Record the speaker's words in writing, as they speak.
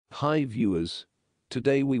Hi viewers,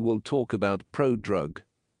 today we will talk about Prodrug.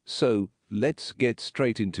 So, let's get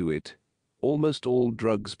straight into it. Almost all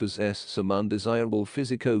drugs possess some undesirable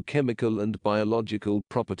physico-chemical and biological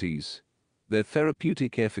properties. Their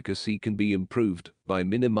therapeutic efficacy can be improved by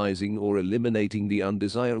minimizing or eliminating the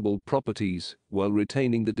undesirable properties while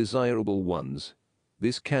retaining the desirable ones.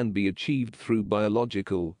 This can be achieved through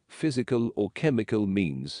biological, physical or chemical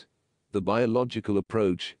means. The biological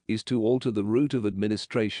approach is to alter the route of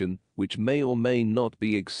administration, which may or may not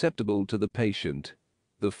be acceptable to the patient.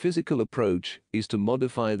 The physical approach is to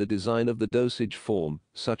modify the design of the dosage form,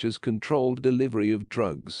 such as controlled delivery of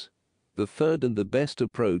drugs. The third and the best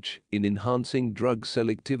approach in enhancing drug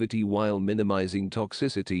selectivity while minimizing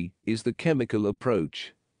toxicity is the chemical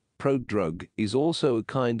approach. Prodrug is also a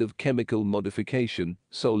kind of chemical modification,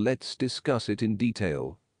 so let's discuss it in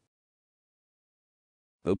detail.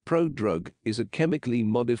 A prodrug is a chemically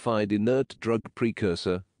modified inert drug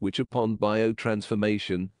precursor, which upon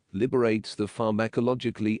biotransformation, liberates the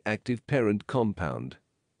pharmacologically active parent compound.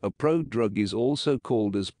 A prodrug is also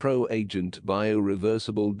called as pro-agent,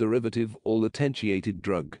 bioreversible derivative or latentiated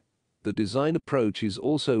drug. The design approach is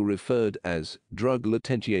also referred as drug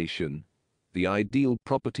latentiation. The ideal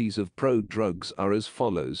properties of prodrugs are as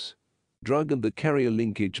follows. Drug and the carrier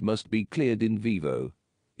linkage must be cleared in vivo.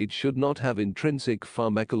 It should not have intrinsic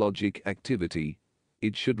pharmacologic activity.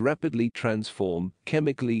 It should rapidly transform,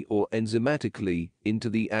 chemically or enzymatically, into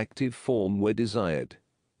the active form where desired.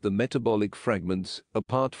 The metabolic fragments,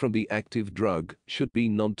 apart from the active drug, should be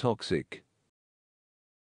nontoxic.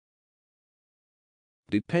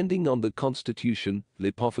 Depending on the constitution,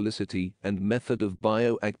 lipophilicity, and method of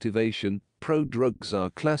bioactivation, prodrugs are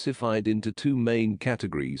classified into two main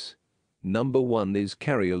categories. Number 1 is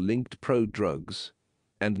carrier-linked prodrugs.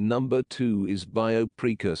 And number 2 is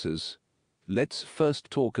bio-precursors. Let's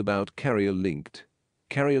first talk about carrier-linked.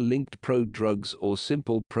 Carrier-linked prodrugs or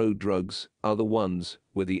simple prodrugs are the ones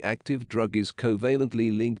where the active drug is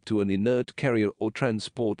covalently linked to an inert carrier or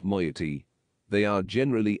transport moiety. They are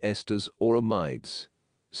generally esters or amides.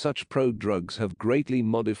 Such prodrugs have greatly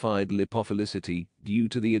modified lipophilicity due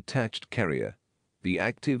to the attached carrier. The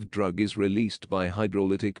active drug is released by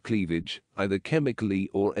hydrolytic cleavage, either chemically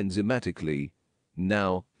or enzymatically.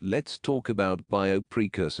 Now, let's talk about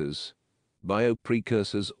bio-precursors.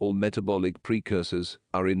 Bio-precursors or metabolic precursors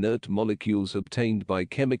are inert molecules obtained by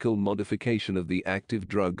chemical modification of the active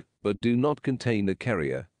drug, but do not contain a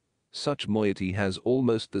carrier. Such moiety has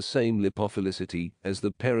almost the same lipophilicity as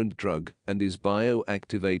the parent drug and is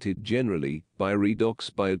bioactivated generally by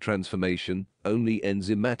redox biotransformation, only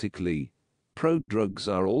enzymatically. Prodrugs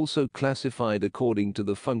are also classified according to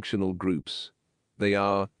the functional groups. They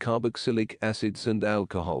are carboxylic acids and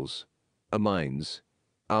alcohols, amines,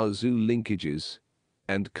 azo linkages,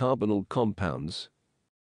 and carbonyl compounds.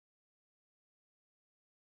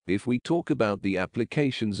 If we talk about the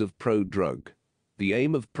applications of prodrug, the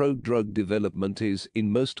aim of prodrug development is,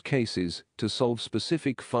 in most cases, to solve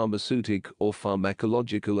specific pharmaceutic or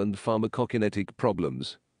pharmacological and pharmacokinetic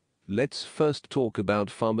problems. Let's first talk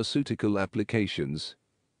about pharmaceutical applications.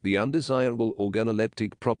 The undesirable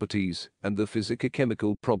organoleptic properties and the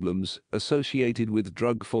physicochemical problems associated with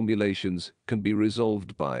drug formulations can be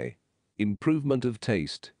resolved by improvement of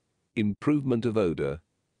taste, improvement of odor,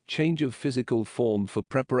 change of physical form for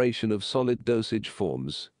preparation of solid dosage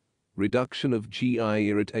forms, reduction of GI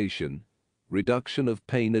irritation, reduction of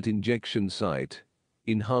pain at injection site,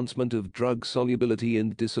 enhancement of drug solubility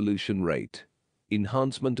and dissolution rate,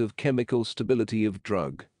 enhancement of chemical stability of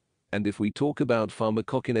drug. And if we talk about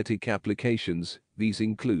pharmacokinetic applications, these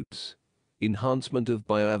includes enhancement of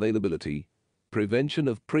bioavailability, prevention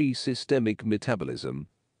of pre-systemic metabolism,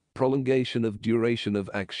 prolongation of duration of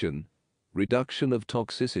action, reduction of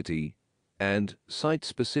toxicity, and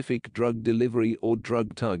site-specific drug delivery or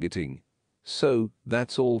drug targeting. So,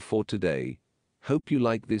 that's all for today. Hope you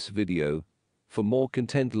like this video. For more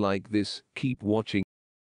content like this, keep watching.